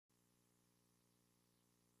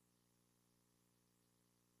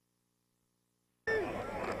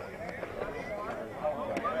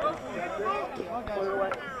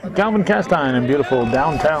Calvin Castine in beautiful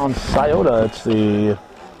downtown Sciota. It's the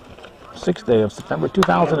 6th day of September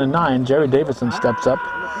 2009. Jerry Davison steps up.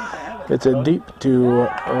 It's a deep to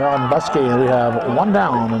Ron Buskey, and we have one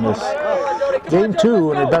down in this game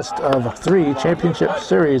 2 in the best of 3 championship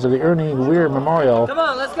series of the Ernie Weir Memorial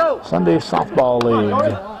Sunday Softball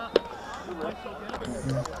League.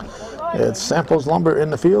 It's Samples Lumber in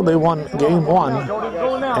the field. They won game 1,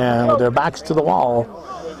 and with their backs to the wall,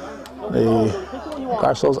 the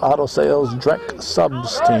Garceau's Auto Sales Drek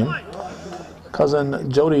Subs team. Cousin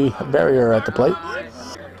Jody Barrier at the plate.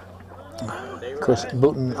 Chris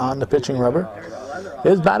Booton on the pitching rubber.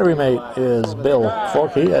 His battery mate is Bill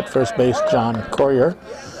Forkey at first base, John Corrier.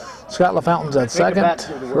 Scott LaFountain's at second,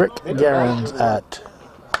 Rick Garens at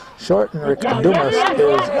short, and Rick Dumas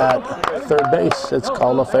is at third base. It's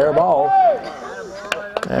called a fair ball.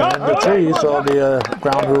 And the trees, so it'll be a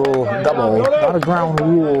ground rule double. Not a ground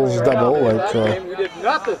rules double like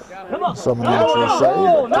some announcers say,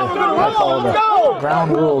 but I call it a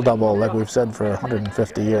ground rule double like we've said for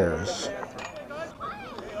 150 years.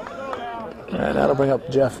 And that'll bring up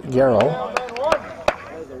Jeff Garceau.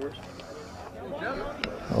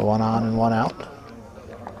 One on and one out.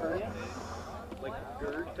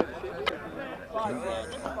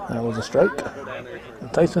 That was a strike.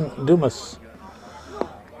 And Tyson Dumas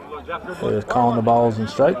is calling the balls and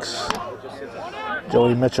strikes.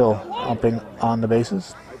 Joey Mitchell umping on the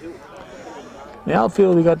bases. In the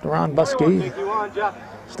outfield, we got Ron Buskey,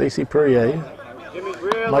 Stacy Perrier,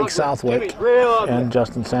 Mike Southwick, and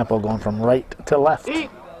Justin Sample going from right to left.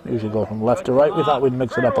 Usually go from left to right. We thought we'd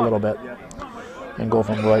mix it up a little bit and go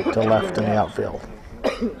from right to left in the outfield.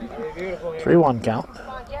 3-1 count.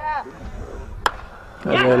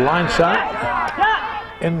 There's a line shot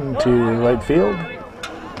into right field.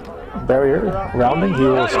 Barrier rounding, he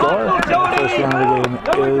will score. And the first run of the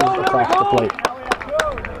game is across the plate.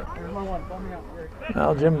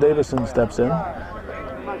 Now Jim Davison steps in.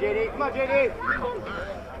 Come on, JD. Come on, JD.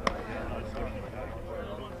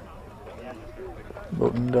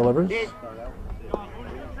 Booton delivers.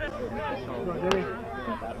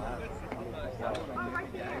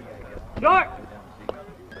 Start.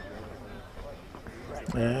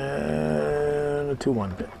 And a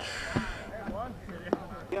 2-1 pitch.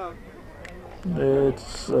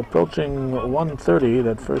 It's approaching 1:30.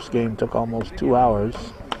 That first game took almost 2 hours.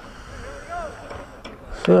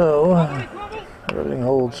 So, everything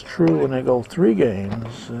holds true when they go 3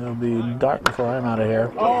 games. It'll be dark before I'm out of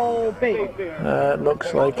here. It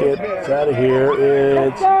looks like it's out of here.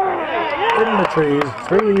 It's in the trees.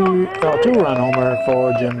 2-run homer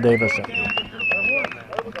for Jim Davison.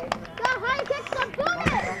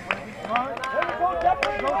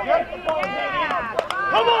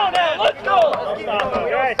 Come on now, let's go!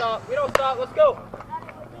 We don't stop, let's go!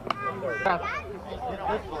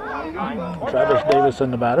 Travis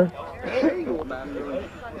Davison, the batter.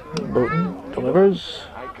 Booton delivers.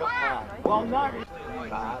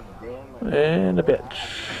 And a pitch.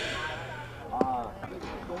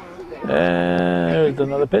 And there's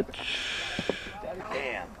another pitch.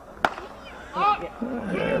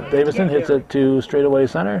 Davison hits it to straightaway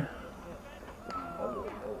center.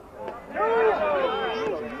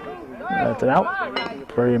 That's an out.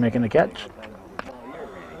 Perrier making the catch.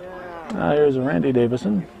 Here's Randy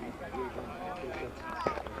Davison.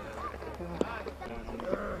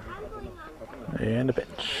 And a pitch.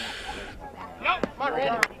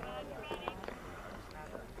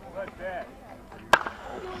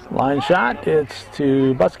 Line shot, it's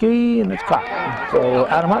to Buskey, and it's caught. So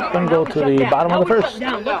add him up and go to the bottom of the first.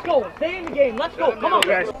 Let's go, stay in the game, let's go, come on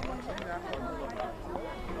guys.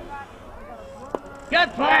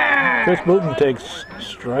 Chris Booton takes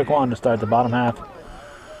strike 1 to start the bottom half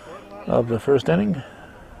of the first inning.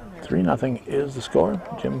 3-0 is the score.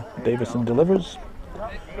 Jim Davison delivers.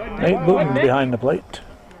 Nate Booton behind the plate.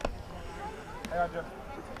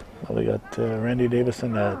 Well, we got Randy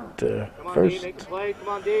Davison at first.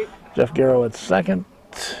 Jeff Garceau at second.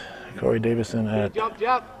 Corey Davison at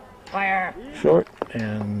short.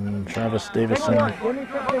 And Travis Davison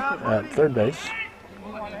at third base.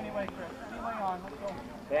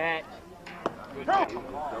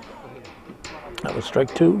 That was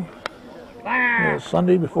strike 2. It was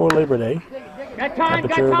Sunday before Labor Day.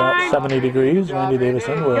 Temperature about 70 degrees. Randy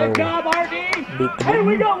Davison will beat the Booton.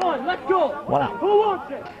 We got one. Let's go. 1 out. Who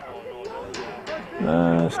wants it?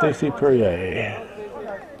 Stacy Perrier.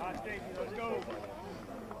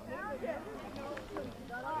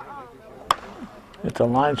 It's a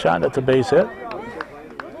line shot. That's a base hit.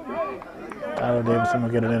 Tyler Davison will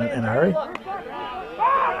get it in a hurry.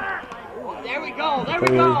 There we go. There we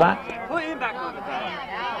Perrier's go. back. Put him back on the bat.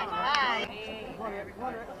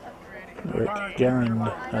 Rick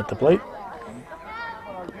Garand at the plate.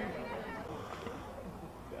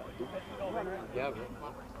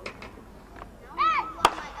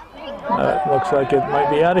 Looks like it might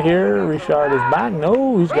be out of here. Richard is back.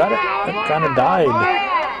 No, he's got it. It kind of died.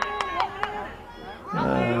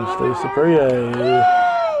 Stacy Perrier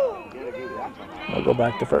will go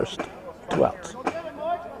back to first. 2 outs.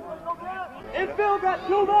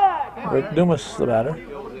 Rick Dumas, the batter.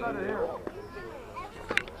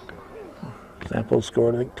 Samples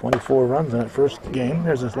scored, I think, 24 runs in that first game.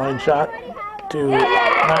 There's this line shot to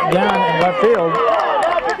Matt Garand in left field.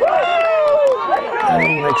 And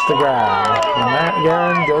he makes the grab. And Matt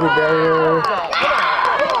Garand, Jody Barrier,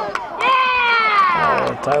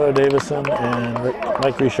 Tyler Davison, and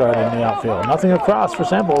Mike Richard in the outfield. Nothing across for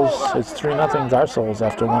Samples. It's 3-0 Garceau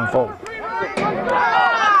after 1 full.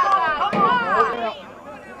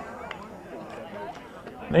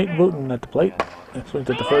 Nate Booten at the plate. Swings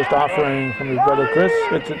at the first offering from his brother Chris.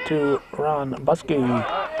 Hits it to Ron Buskey.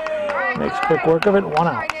 Makes quick work of it. 1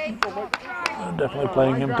 out. Definitely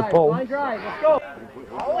playing him to pull.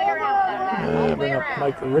 Bring up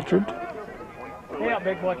Mike Richard. Stay out,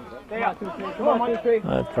 big boy. Stay out. Come on, Mike.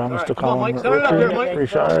 I promised to call him Richard,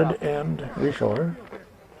 Richard, and Reshore.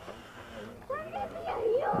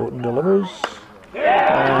 Booten delivers.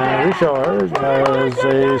 And Reshore does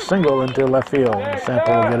a single into left field.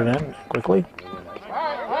 Sample will get it in quickly.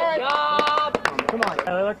 Come on,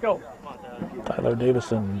 Tyler, let's go. Tyler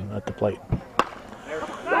Davison at the plate.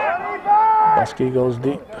 Buskey goes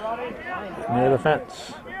deep near the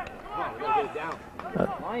fence.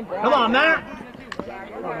 Come on, Matt.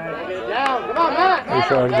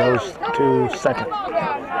 Richard goes to second.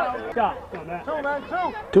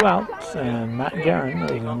 2 outs, and Matt Garand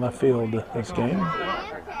is in left field this game.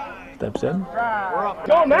 Steps in.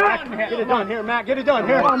 Go, Matt. Get it done here, Matt. Get it done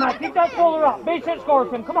here. Come on, Matt. Keep that shoulder up. Base hit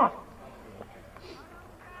scores him. Come on.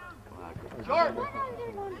 Short.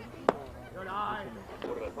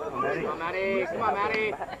 Come on, Matty. Come on,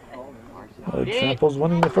 Matty. Samples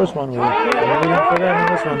winning the first one. We're waiting for that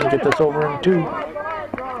in this one to get this over in 2.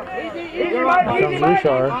 Here comes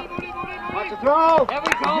Richard. Watch the throw.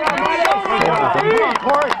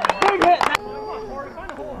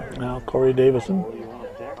 Now Corey Davison.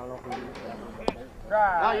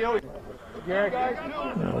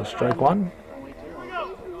 Now strike 1.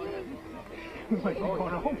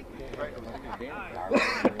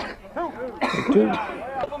 Two.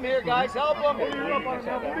 Help him here, guys. Help him.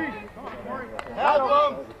 Help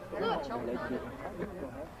him.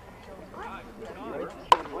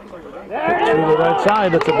 To the right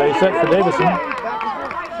side. That's a base hit for Davison.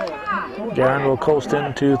 Garand will coast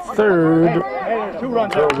into third until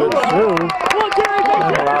it's through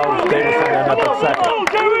and allows Davison to end up at second.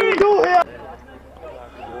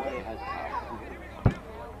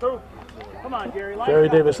 Jerry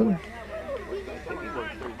Davison.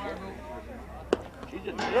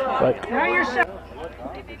 But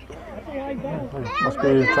must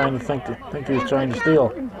be trying to think he's trying to steal.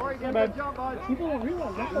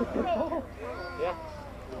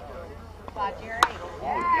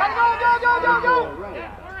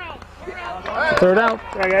 Third out.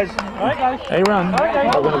 A run. We're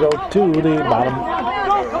going to go to the bottom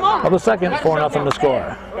of the second. 4-0 to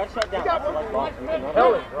score.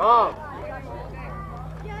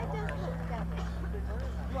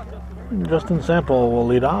 Justin Sample will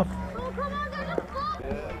lead off.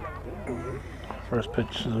 First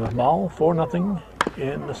pitch is a ball, 4-0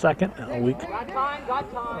 in the second. A weak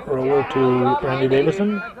roller to Randy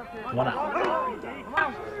Davison. 1 out.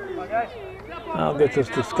 Now gets us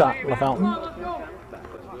to Scott LaFountain.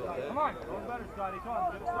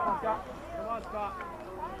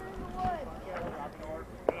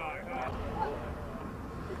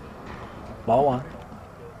 Ball 1.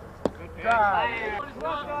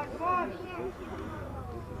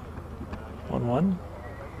 One.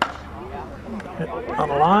 Hit on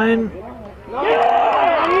the line.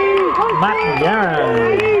 Matt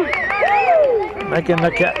Garand making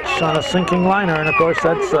the catch on a sinking liner, and of course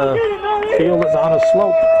that's a field that's on a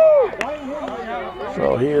slope.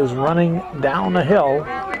 So he is running down the hill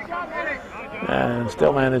and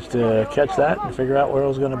still managed to catch that and figure out where it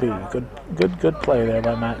was going to be. Good play there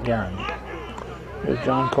by Matt Garand. Here's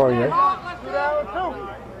John Corrier.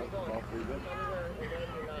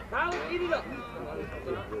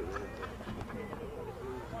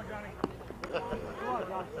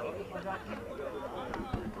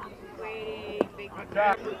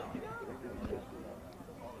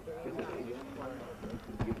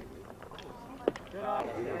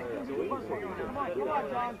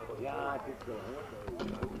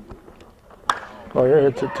 Corrier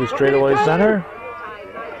hits it to straightaway center.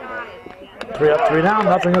 3 up, 3 down,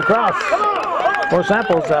 nothing across. 4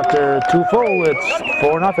 samples after 2 full. It's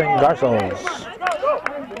 4-0 Garceau's.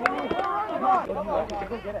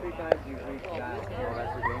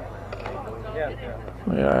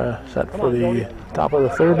 We are set for the top of the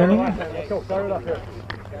 3rd inning.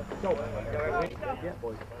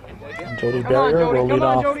 Jody Barrier will lead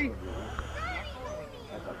off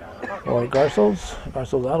for Garceau's.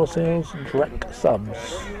 Garceau's Auto Sales, direct subs.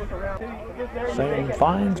 Same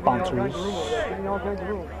fine sponsors.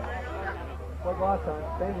 Like last time,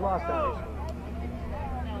 same as last time.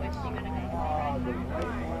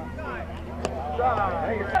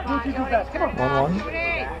 1-1.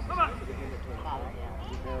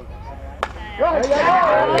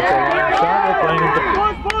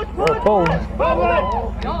 Pull.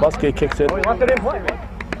 Busquet kicks it. Good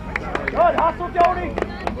hustle, Jody.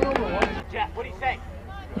 Jeff, what do you say?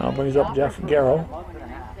 Now brings up Jeff Garceau.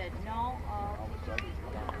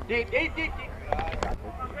 Deep. Deep. Deep.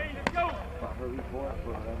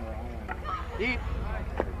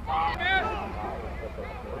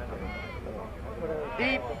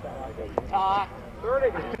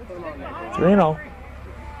 3-0.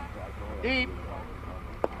 Deep.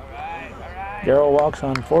 Garceau walks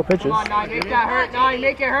on 4 pitches. Come on, 9. Make that hurt, 9.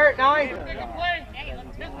 Make it hurt, 9.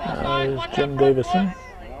 There's Jim Davison.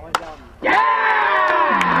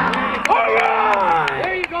 Yeah! All right!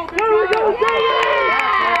 There you go, big guy.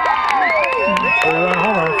 3-run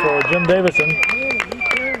homer for Jim Davison.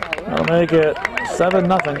 That'll make it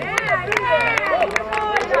 7-0.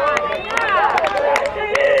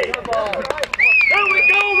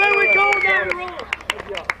 There we go.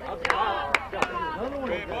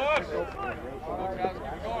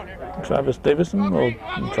 Travis Davison will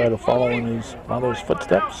try to follow in his father's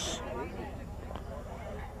footsteps.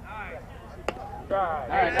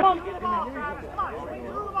 Come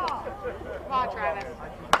on, Travis.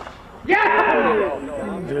 Yeah!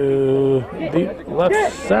 To deep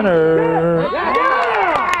left center.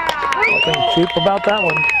 Nothing cheap about that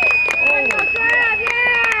one.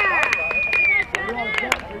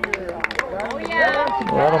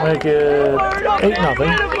 That'll make it 8-0.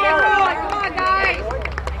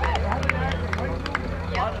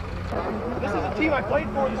 This is a team I played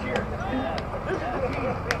for this year.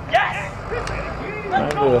 Yes! Time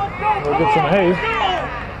to go get some hay.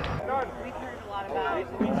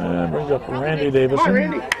 And brings up Randy Davison. Come on,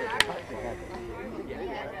 Randy.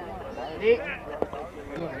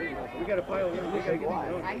 We got a pile of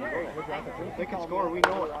they can score, we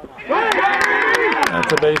know it.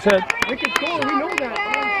 That's a base hit. They can score, we know that.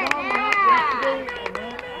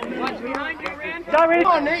 Watch behind you, Randy.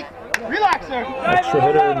 Come on, Nate. Relax there. Extra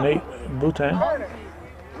hitter Nate Boutin.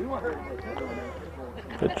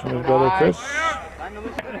 Pitch from his brother Chris.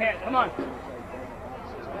 Come on.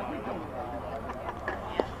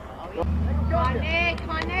 Come on,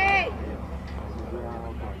 Nate.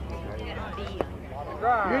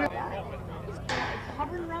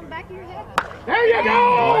 Hover and run back of your head. There you go!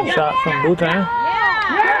 Line shot from Boutin.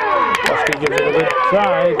 Yeah! Busquet gives it a good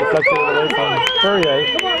try. Deflected it away from Fourier.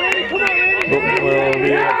 Boutin will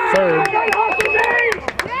be at 3rd.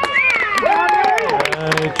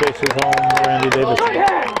 And he chases home Randy Davison.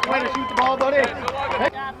 Way to shoot the ball, buddy.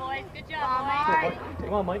 Good job, boys. Good job, Mike.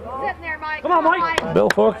 Come on, Mike. Sitting there, Mike. Come on, Mike. Bill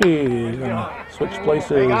Forkey is going to switch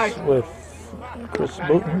places with Chris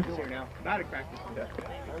Boutin.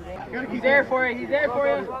 He's there for you.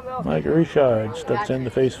 Mike Richard steps in to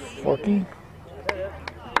face Forkey.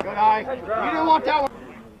 Good eye. You didn't want that one.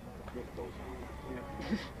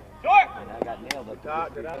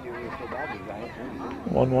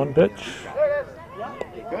 1-1 pitch.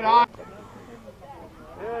 Good eye.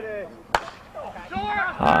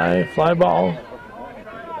 High fly ball.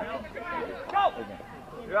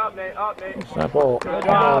 Sample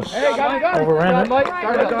almost overran it.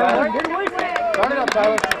 Start it up,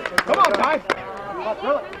 Tyler. Come on, Ty.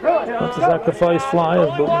 That's a sacrifice fly as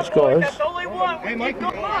Boutin scores. Hey, Mike.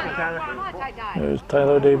 Come on, tight guy. There's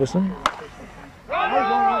Tyler Davison.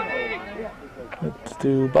 It's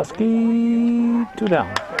to Busquet. 2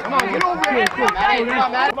 down. Come on, get over here. Come on,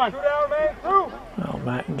 Matt. Now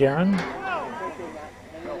Matt Guerin.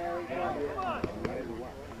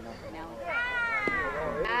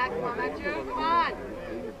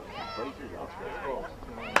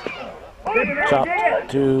 Chopped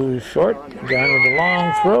to short. Guerin with a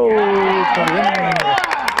long throw.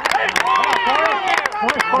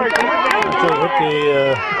 Until hit the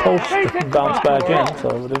post and bounced back in, so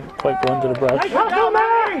it didn't quite go into the brush.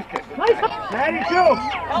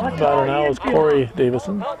 Batter now is Corey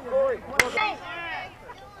Davison.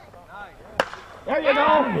 There you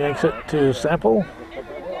go. Yanks it to Sample.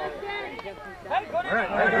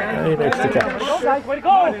 And he makes the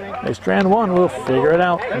catch. They strand one. We'll figure it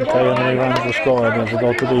out and tell you how many runs the score as we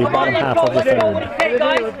go to the bottom half of the third. Okay,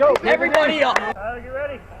 guys, everybody up. Get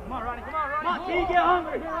ready. Come on, Ronnie. Come on, T, get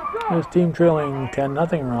hungry. His team trailing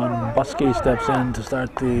 10-0 run. Buskey steps in to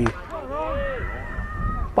start the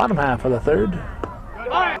bottom half of the third.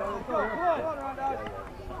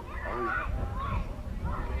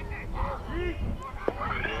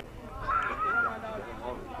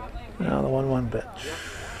 Now the 1-1 pitch.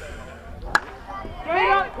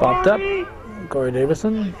 Popped up. Corey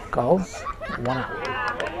Davison calls 1 out.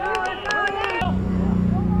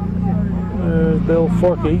 There's Bill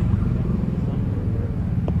Forkey.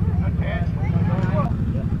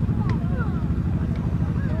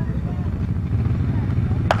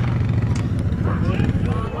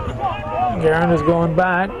 Guerin is going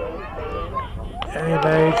back, and he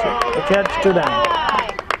makes the catch, 2 down.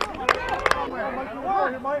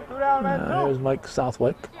 Here's Mike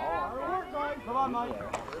Southwick.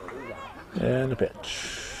 And the pitch.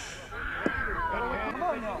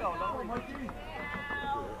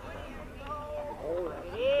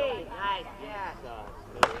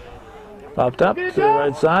 Popped up to the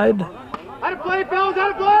right side. Out of play, fellas,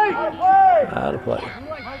 out of play! Out of play.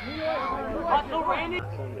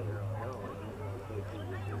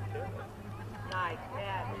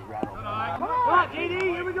 Come on, JD,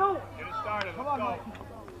 here we go. Get it started. Come on, Mike.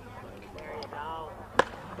 There you go.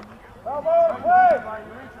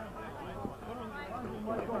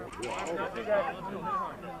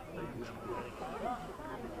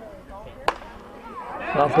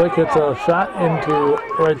 Southwick hits a shot into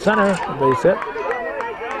right center, base hit.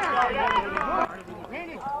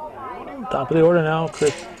 Top of the order now,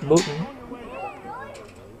 Chris Booton.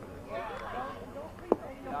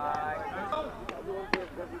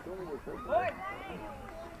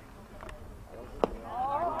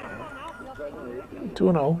 Two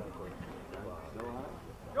and 0.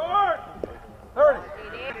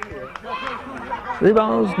 Three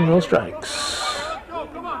balls, no strikes.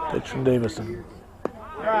 Pitch from Davison.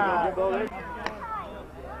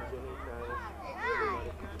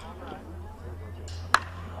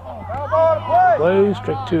 Play,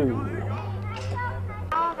 strike 2.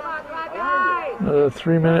 Another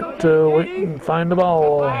 3-minute wait and find the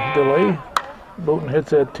ball delay. Booton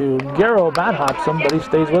hits it to Garceau, bat hops him, but he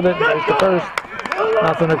stays with it and goes to first.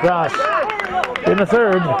 Nothing across. In the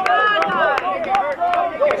third.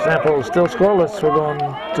 Sample still scoreless. We're going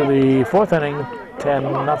to the fourth inning.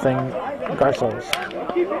 10-0 Garceau's.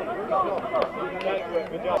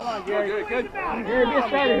 Gary, be a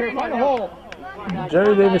starter here. Find a hole.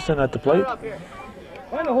 Jerry Davison at the plate.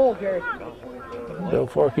 Find a hole, Gary. Bill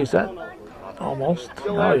Forkey set. Almost.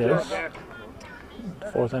 Now he is.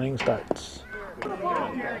 Fourth inning starts.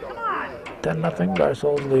 10-0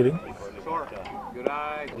 Garceau's leading. Good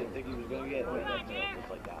eye. Didn't think he was going to get it.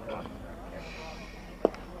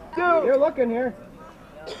 You're looking here.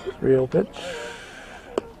 3-0 pitch.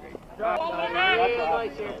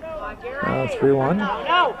 3-1.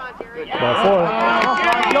 Ball 4.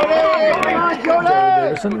 Jerry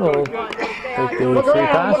Davison will take the free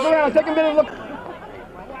pass. Take a minute, look.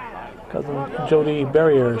 Cousin Jody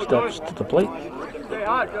Barrier steps to the plate. Stay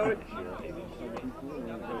hot, Jody.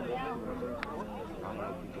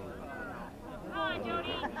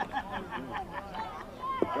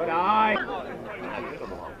 Good eye.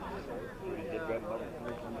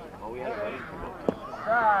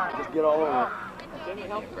 Just get all over.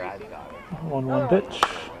 1-1 pitch.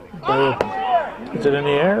 Barrier hits it in the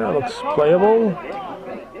air. It looks playable.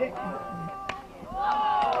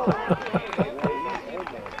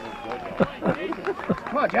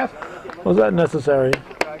 Come on, Jeff. Was that necessary?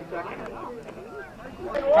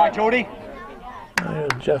 Try, Jody.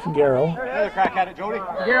 There's Jeff Garceau. Another crack at it, Jody.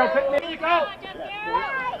 Garceau, pick me. Go.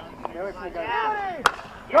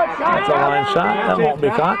 That's a line shot. That won't be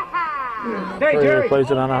caught. Barrier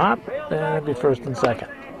plays it on a hop, and it'll be first and second.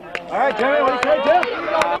 All right, Jerry, what do you say, Jeff?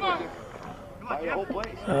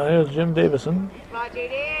 Here's Jim Davison.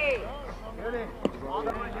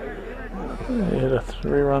 He hit a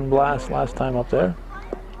 3-run blast last time up there.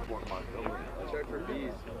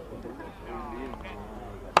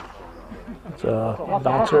 It's a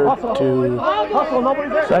bouncer to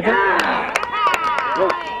second.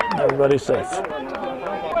 Everybody's safe.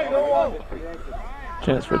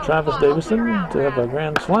 Chance for Travis Davison to have a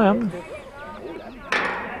grand slam.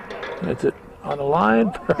 Hits it on the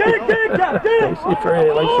line. Casey Ferry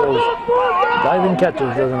likes those diving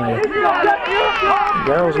catches, doesn't he?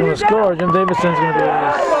 Garrow's going to score. Jim Davison's going to be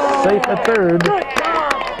safe at third.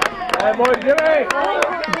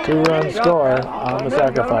 2-run score on the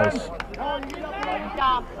sacrifice.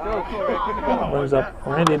 Brings up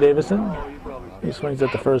Randy Davison. He swings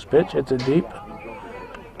at the first pitch, hits it deep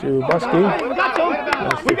to Buskey.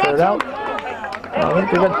 That's the third out. I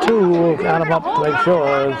think they got two. We'll add them up to make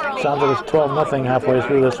sure. It sounds like it's 12-0 halfway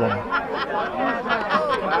through this one.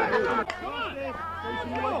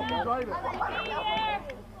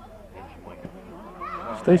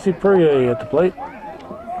 Stacy Perrier at the plate.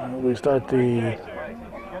 We start the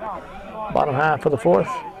bottom half of the fourth.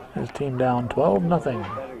 His team down 12-0.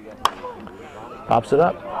 Pops it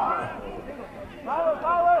up.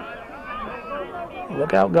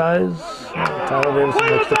 Look out, guys. Tyler Davison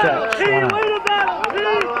makes the catch. 1 out.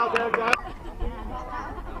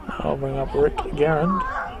 I'll bring up Rick Garand.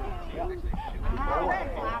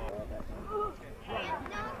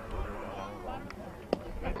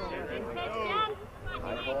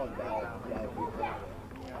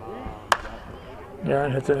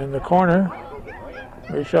 Garand hits it in the corner.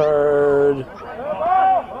 Richard.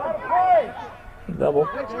 Double.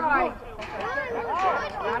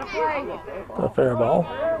 A fair ball.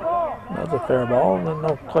 That's a fair ball.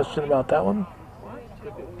 No question about that one.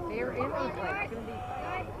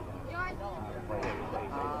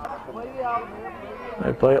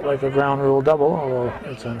 They play it like a ground rule double, although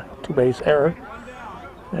it's a two-base error.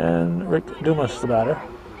 And Rick Dumas, the batter.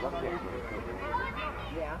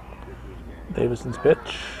 Davison's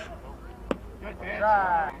pitch.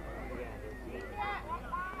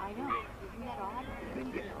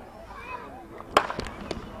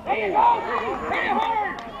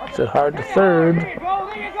 It's hit hard to third.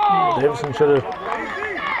 Davison should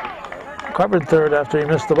have covered third after he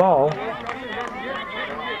missed the ball.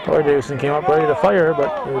 Corey Davison came up ready to fire,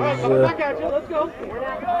 but his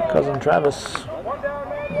cousin Travis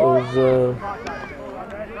was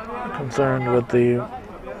concerned with the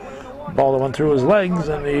ball that went through his legs,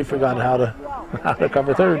 and he forgot how to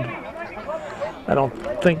cover third. I don't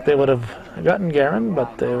think they would have gotten Garand,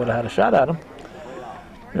 but they would have had a shot at him.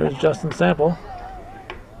 Here's Justin Sample.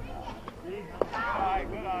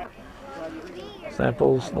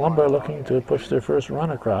 Sample's Lumber looking to push their first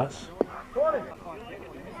run across.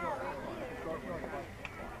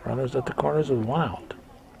 Runners at the corners with 1 out.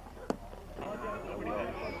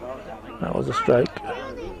 That was a strike.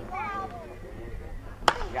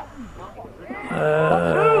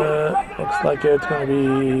 Looks like it's going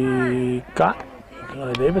to be caught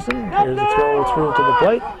by Davison. Here's the throw through to the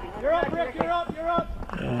plate.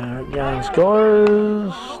 And again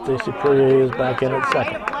scores. Stacy Perrier is back in at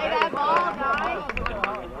second.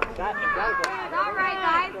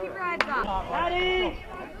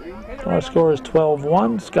 Our score is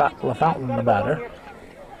 12-1. Scott LaFountain, the batter.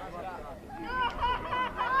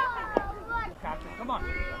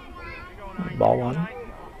 Ball 1.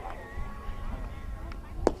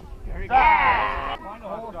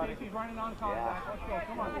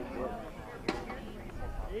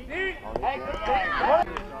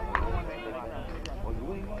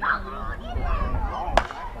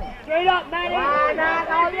 Straight up, Matty!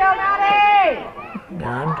 Matty!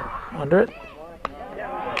 And under it. Yeah,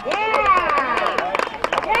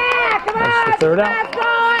 come on. That's the third out.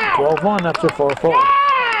 12-1 after 4-4.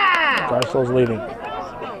 Garceau's leading.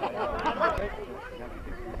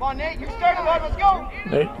 Come on, Nate, you started, bud. Let's go.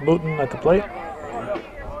 Nate Booten at the plate.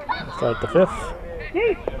 Start the fifth.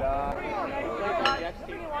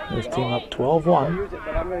 His team up 12-1.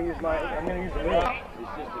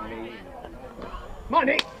 Come on,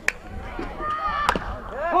 Nate.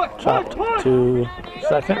 Chopped to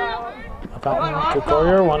second. Fountain to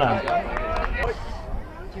Courier, 1 out.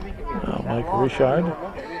 Now Mike Richard. Come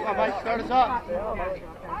on, Mike, start us up.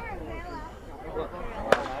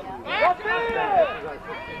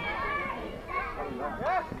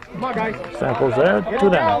 Come on, guys. Samples there, 2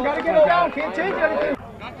 down. Gotta get it down. Can't change anything.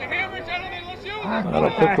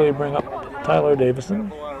 That'll quickly bring up Tyler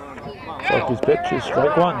Davison. Selkie's pitch is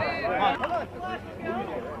strike 1.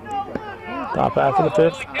 Top half of the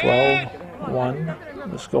fifth, 12-1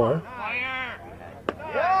 the score.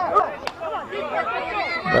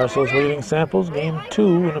 Garceau's leading Samples, game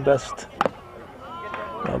 2 in a best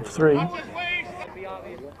of 3.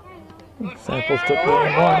 Samples took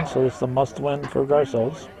game 1, so it's the must-win for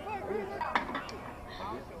Garceau's.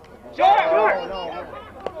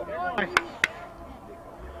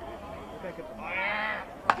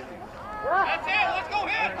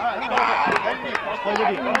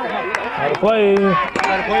 How to play.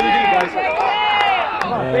 Gotta play the D, guys.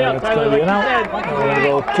 And it's going to be an out. We're going to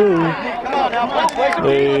go to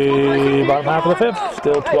the bottom half of the fifth,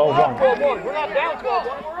 still 12-1. We're not down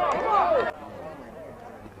 12-1.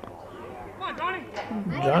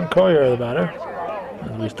 John Courier, the batter,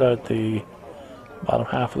 as we start the bottom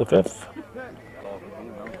half of the fifth.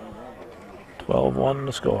 12-1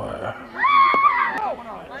 the score.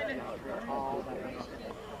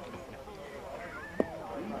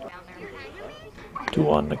 Two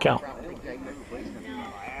on the count.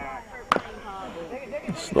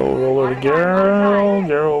 Slow roller to Garceau.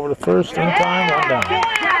 Garceau over the first in time, one down.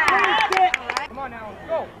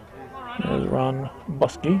 There's Ron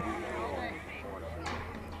Buskey.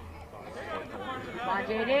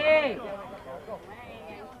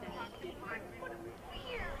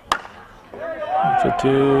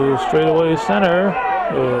 To straightaway center.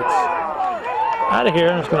 It's out of here,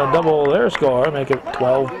 and it's going to double their score, make it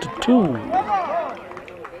 12-2.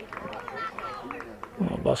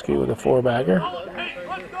 Buskey with a four-bagger. Nothing,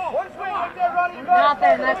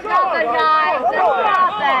 that's nothing, guys.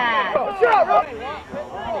 That's nothing.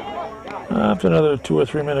 After another 2 or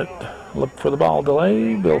 3 minute look for the ball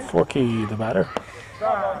delay, Bill Forkey, the batter.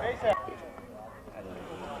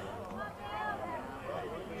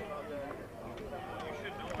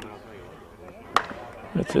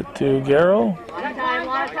 It's it to Garceau.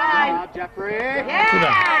 One time. Jeffrey.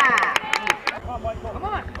 Yeah! Come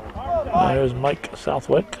on. There's Mike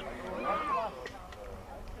Southwick.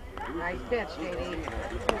 Nice pitch, JD.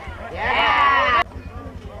 Yeah!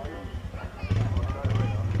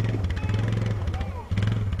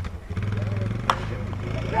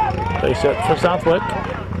 They set for Southwick.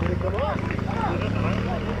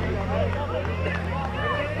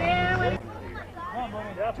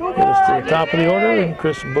 Goes to the top of the order, and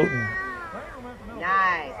Chris Booten.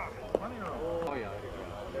 Nice.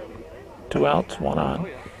 2 outs, 1 on.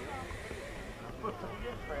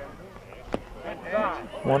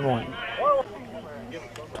 1-1.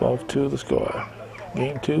 12-2 the score.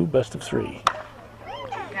 Game 2, best of 3.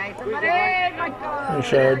 Okay, somebody.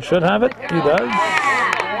 Richard should have it. He does.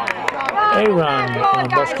 A run on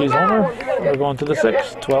Buskey's homer. We're going to the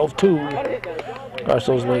 6th. 12-2.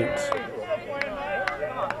 Garceau's leads.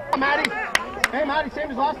 Matty. Hey, Matty,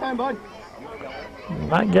 same as last time, bud.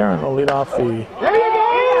 Matt Guerin will lead off the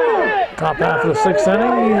top half of the 6th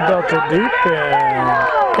inning. He belts it deep and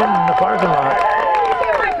in the parking lot.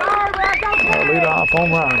 A lead-off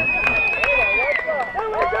home run.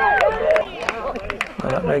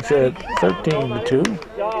 Well, that makes it 13-2.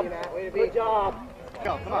 Good job.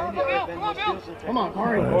 Come on,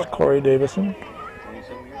 Corey. There's Corey Davison.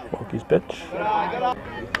 Forkey's pitch.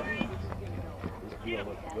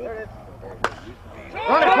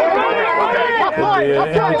 Could be an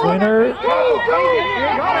in-betweener.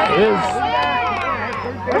 It is.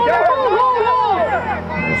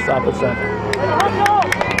 We'll stop at 7.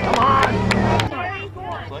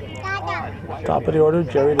 Top of the order,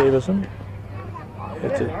 Jerry Davison.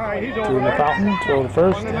 Hits it to the fountain, throw the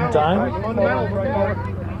first in time.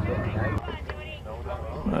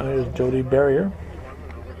 Here's Jody Barrier.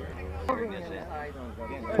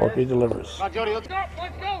 Forkey delivers. Let's go.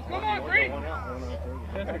 Come on, Green.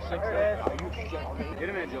 Get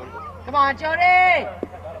him in, Jody. Come on, Jody.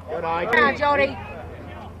 Good eye. Come on, Jody.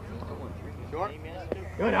 Short.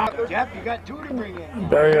 Good eye. Jeff, you got 2 to bring in.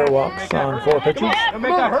 Barrier walks on 4 pitches. Don't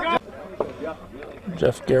make that hurt.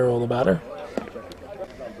 Jeff Garceau, the batter.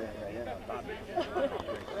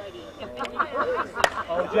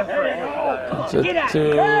 It's it to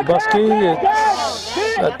Buskey.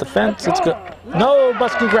 It's at the fence. It's good. No,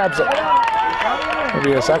 Buskey grabs it. It'll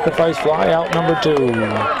be a sacrifice fly out number 2.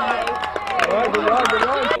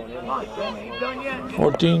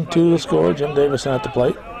 14-2 the score. Jim Davison at the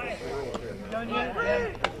plate.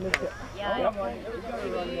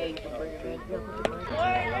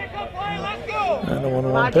 And a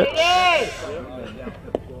 1-1 pitch.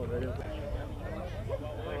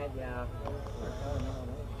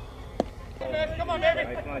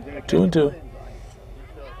 2-2.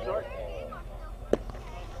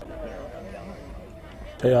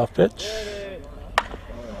 Payoff pitch.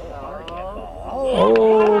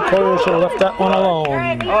 Oh, Coyer should have left that one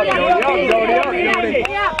alone.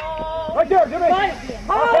 Right there, Jimmy.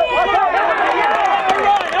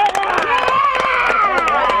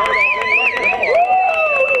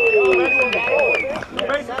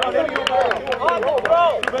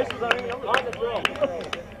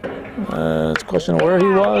 It's a question of where he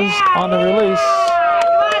was on the release.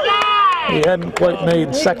 He hadn't quite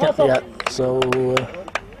made second yet, so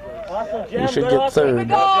he should get third. In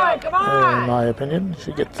my opinion, he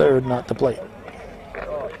should get third, not the plate.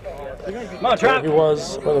 Where he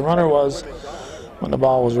was, where the runner was when the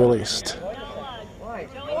ball was released.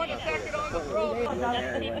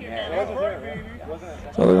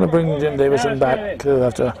 So they're going to bring Jim Davison back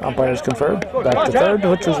after umpires conferred, back to third,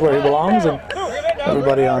 which is where he belongs, and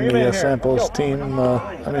everybody on the Samples team,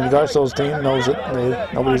 the Garceau's team knows it.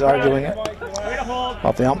 Nobody's arguing it.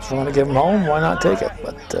 Well, if the umps were going to give him home, why not take it?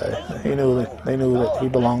 But they knew that he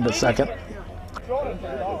belonged at second.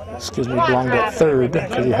 Excuse me, belonged at third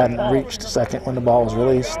because he hadn't reached second when the ball was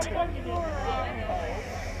released.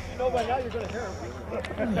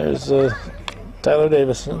 There's Tyler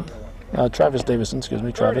Davison, Travis Davison, excuse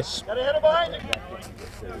me, Travis.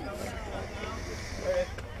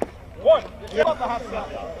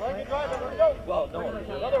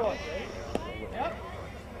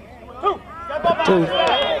 Two.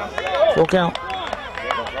 Full count.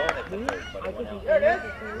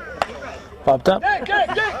 Popped up. By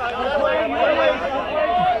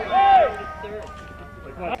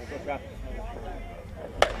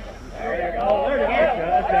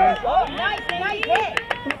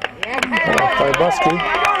Busky.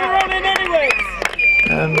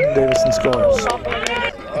 And Davison scores.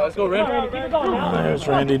 Let's go, Randy. There's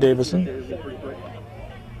Randy Davison.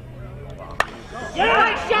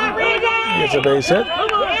 Gets a base hit.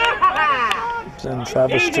 Send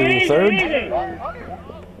Travis to third. Nate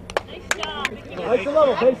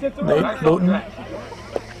Booten.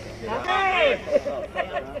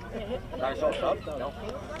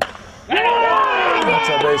 That's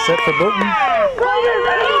a base hit for Booten.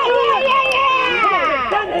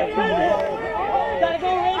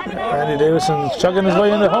 Randy Davison's chugging his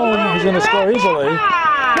way into home. He's going to score easily. Good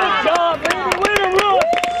job, Randy. Way to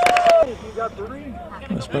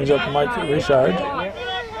run. This brings up Mike Richard.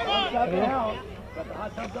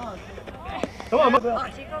 Come on,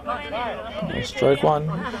 Strike one.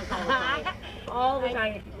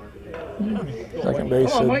 Second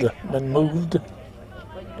base had been moved.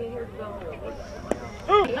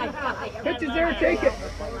 pitch is there, take it.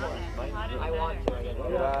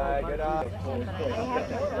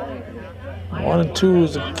 1 and 2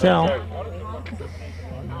 is the count.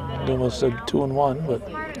 They almost said 2 and 1, but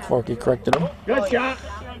Forky corrected him. Good shot.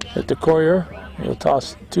 Hit to Courier. He'll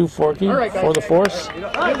toss to Forky for the force.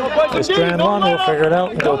 They strand one. We'll figure it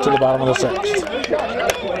out and go to the bottom of the sixth.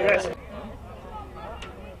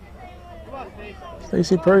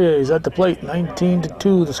 Stacy Perrier is at the plate.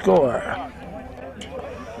 19-2 the score.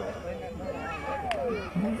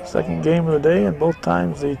 Second game of the day, and both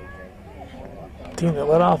times the team that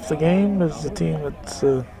led off the game is the team that's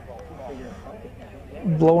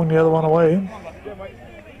blowing the other one away.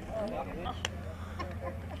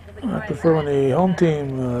 I prefer when the home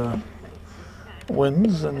team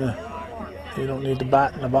wins and you don't need to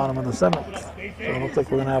bat in the bottom of the seventh. So it looks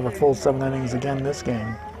like we're going to have a full 7 innings again this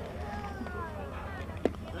game.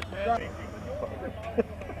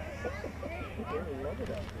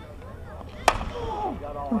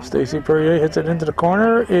 Stacy Perrier hits it into the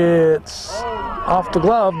corner. It's off the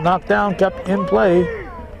glove, knocked down, kept in play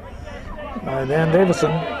by Dan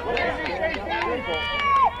Davison.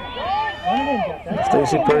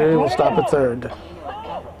 Stacy Perrier will stop at third.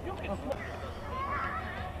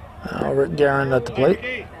 Now Rick Guerin at the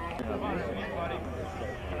plate.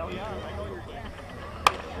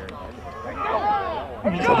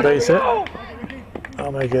 It's a base hit.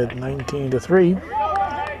 I'll make it 19-3.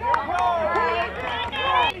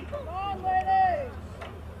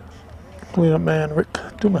 Cleanup man Rick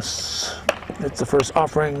Dumas. It's the first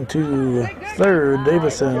offering to third.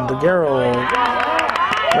 Davison to Garceau.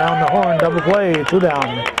 Round the horn, double play, 2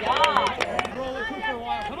 down.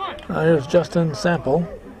 Here's Justin Sample.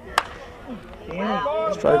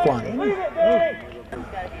 Strike one.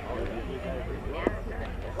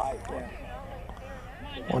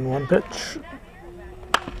 1-1 pitch.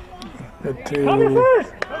 Good to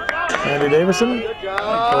Andy Davison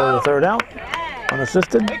for the third out.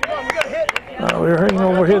 Unassisted. We were hearing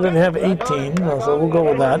over here that they have 18, so we'll go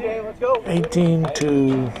with that. 18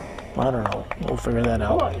 to, I don't know, we'll figure that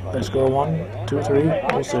out. They score 1, 2, 3,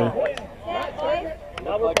 we'll see.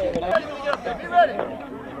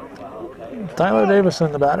 Tyler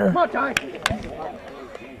Davison, the batter.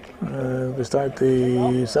 We start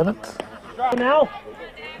the 7th.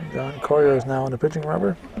 John Courier is now in the pitching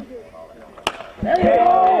rubber. There he is!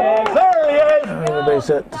 A base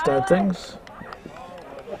hit to start things.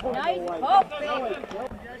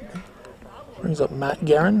 Brings up Matt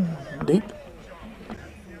Guerin, deep.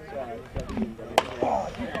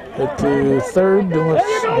 Hit to third, Dumas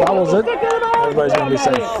bobbles it. Everybody's going to be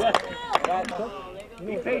safe.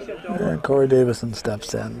 And Corey Davison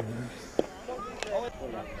steps in.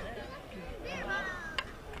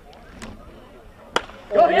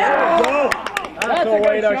 That's the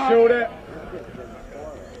way to shoot it.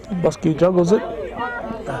 Busky juggles it.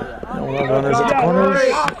 No runners at the corners.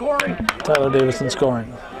 Tyler Davison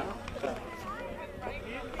scoring.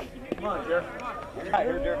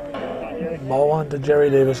 Ball one to Jerry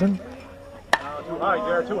Davison. Too high,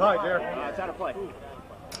 Jer. Too high, Jer. It's out of play.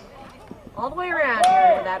 All the way around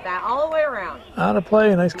here with that bat. All the way around. Out of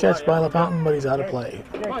play. Nice catch by LaFountain, but he's out of play.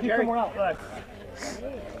 Come on, Jerry.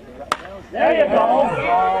 There you go.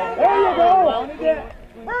 There you go.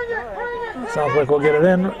 Sounds like we'll get it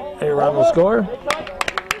in. A run will score.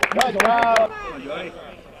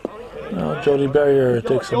 Now Jody Barrier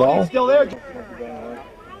takes the ball. Still there. Come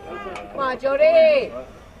on, Jody.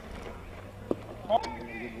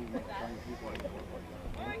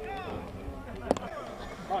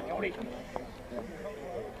 Come on, Jody.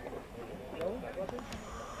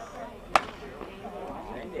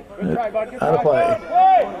 Good try, bud. Good Out of play.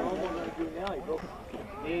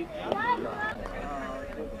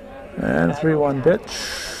 And 3-1 pitch.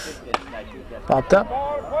 Popped up.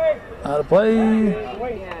 Out of play.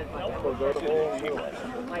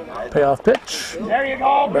 Payoff pitch. There you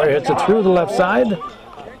go. Barry hits it through the left side.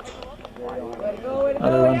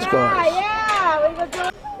 Another run scores.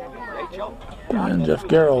 And Jeff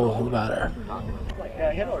Garceau, the batter.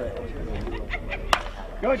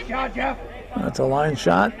 Good shot, Jeff. That's a line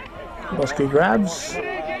shot. Busky grabs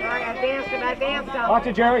Watch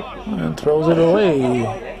it, Jerry. and throws it away.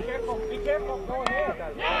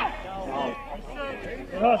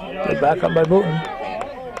 Get back up by Booten.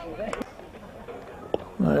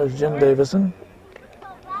 There's Jim Davison.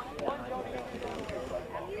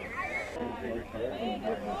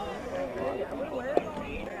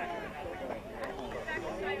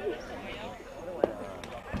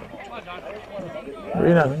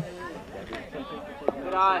 Three nothing.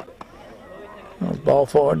 That's ball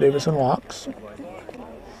four. Davison walks.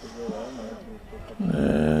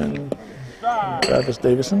 And Travis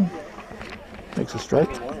Davison makes a strike.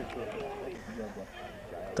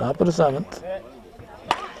 Top of the seventh.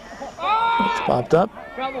 It's popped up.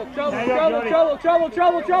 Trouble.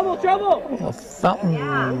 Well,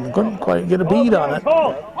 Fountain couldn't quite get a bead on it.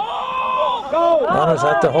 Runners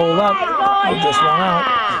had to hold up. They just went out.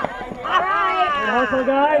 Hustle,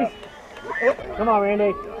 guys. Come on,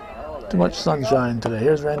 Randy. Too much sunshine today.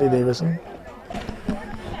 Here's Randy Davison.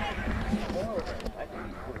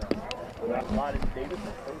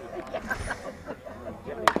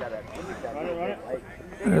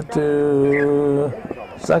 To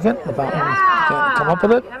second. The Fountain can't come up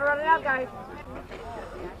with it.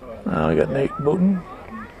 Now we got Nate Booten.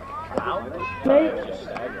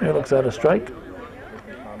 He looks at a strike.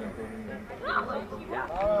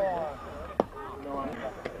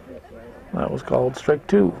 That was called strike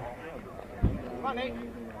two.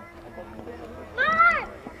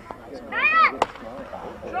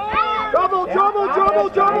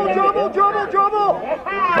 Trouble.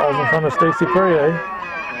 Falls in front of Stacy Perrier.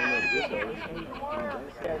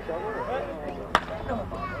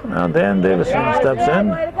 Now Dan Davison steps in.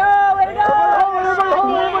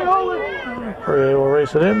 Perrier will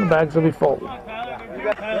race it in. The bags will be full.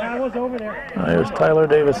 Yeah, I was over there. Here's Tyler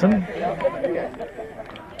Davison.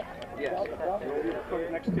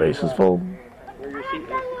 Base is full.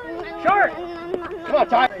 Short. Come on,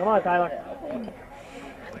 Tyler. Come on, Tyler.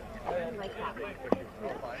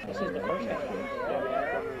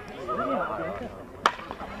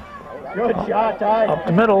 Good shot, Ty. Up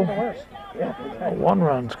the middle. 1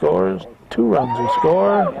 run scores. 2 runs will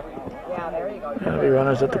score. And there'll be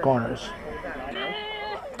runners at the corners.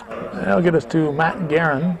 That'll get us to Matt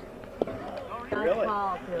Guerin.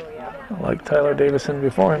 Like Tyler Davison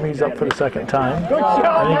before him, he's up for the second time.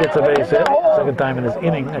 And he gets a base hit. Second time in his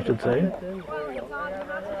inning, I should say.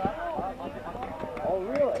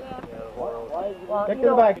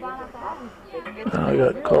 Now we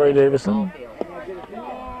got Corey Davison.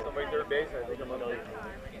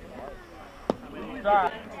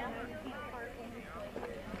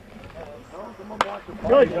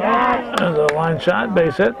 Good shot. There's a line shot,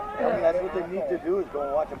 base hit. That's what they need to do is go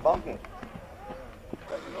and watch a bunking.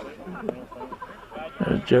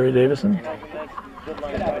 There's Jerry Davison. I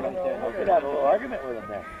could have a little argument with him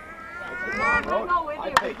there.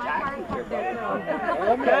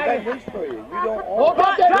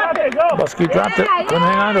 Busky dropped it. Couldn't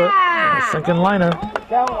hang on to it. Sinking liner.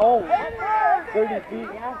 30 feet to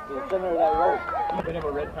the center of that road.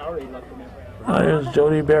 There's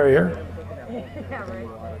Jody Barrier.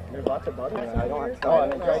 There's lots of butter. I don't have to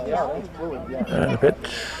tell it. It's fluid, yeah. And a pitch.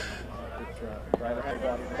 Well,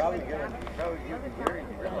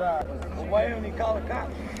 why don't you call the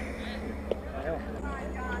cops?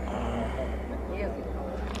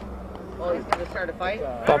 Oh, he's going to start a fight?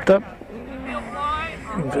 Popped up.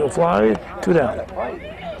 Infield fly. 2 down.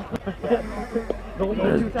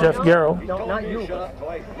 There's Jeff Garceau. Not you. Shut up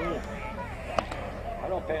twice. I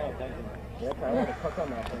don't pay attention.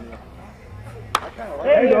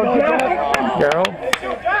 There you go, Jeff. Garceau.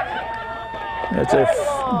 It's a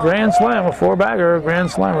grand slam, a four-bagger, grand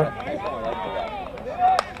slammer.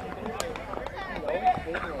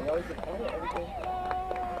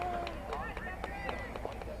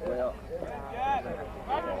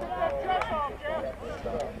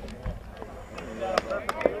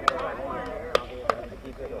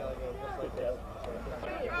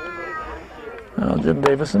 Well, Jim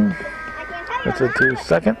Davison gets it to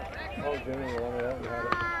second.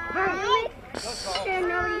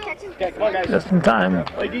 Just in time.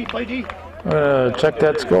 Play D, play D. We're going to check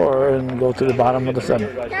that score and go to the bottom of the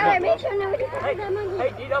seventh.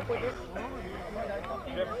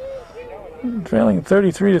 Trailing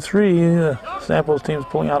 33-3, the Samples team's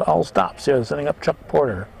pulling out all stops here, setting up Chuck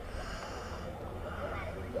Porter.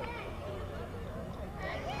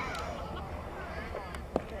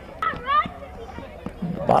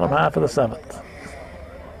 Bottom half of the seventh.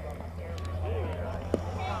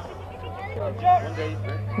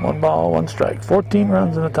 One ball, one strike. 14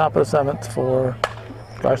 runs in the top of the seventh for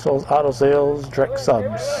Garceau's Auto Sales direct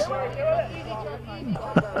subs.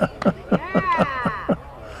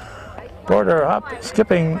 Porter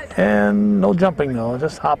skipping, and no jumping though,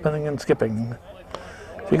 just hopping and skipping.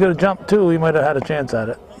 If he could have jumped too, he might have had a chance at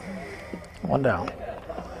it. One down.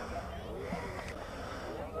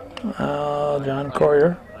 John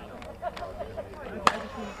Courier.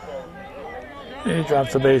 He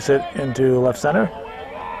drops the base hit into left center.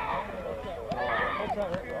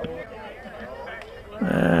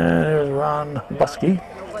 And here's Ron Buskey.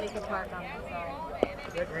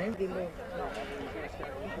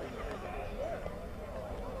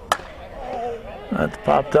 That's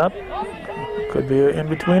popped up. Could be an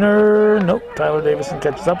in-betweener. Nope, Tyler Davison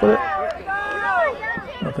catches up with it.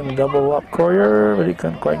 Looking to double up Courier, but he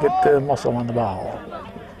couldn't quite get the muscle on the ball.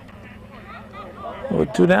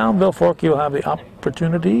 With two down, Bill Forkey will have the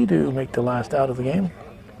opportunity to make the last out of the game.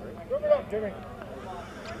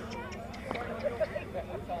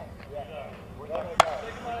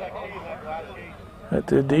 Hit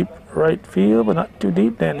to deep right field, but not too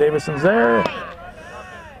deep. Dan Davison's there.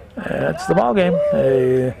 That's the ball game.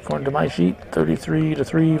 According to my sheet,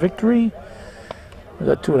 33-3 victory. Is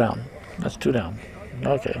that two down? That's two down.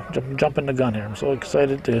 Okay, jumping the gun here. I'm so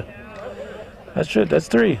excited to. That's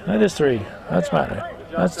three. That is three. That's matter.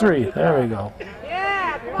 That's three. There we go.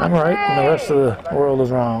 I'm right, and the rest of the world is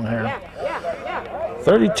wrong here.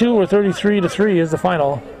 32 or 33-3 is the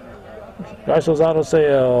final. Garceau's Auto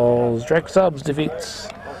Sales direct subs defeats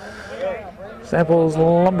Samples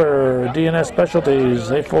Lumber DNS Specialties.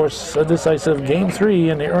 They force a decisive Game 3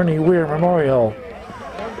 in the Ernie Weir Memorial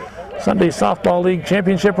Sunday Softball League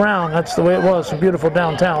Championship round. That's the way it was from beautiful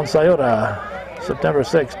downtown Sciota, September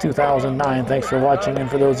 6, 2009. Thanks for watching, and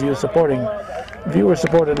for those of you supporting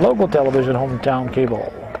viewer-supported local television, hometown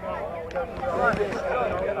cable.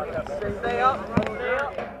 Stay up.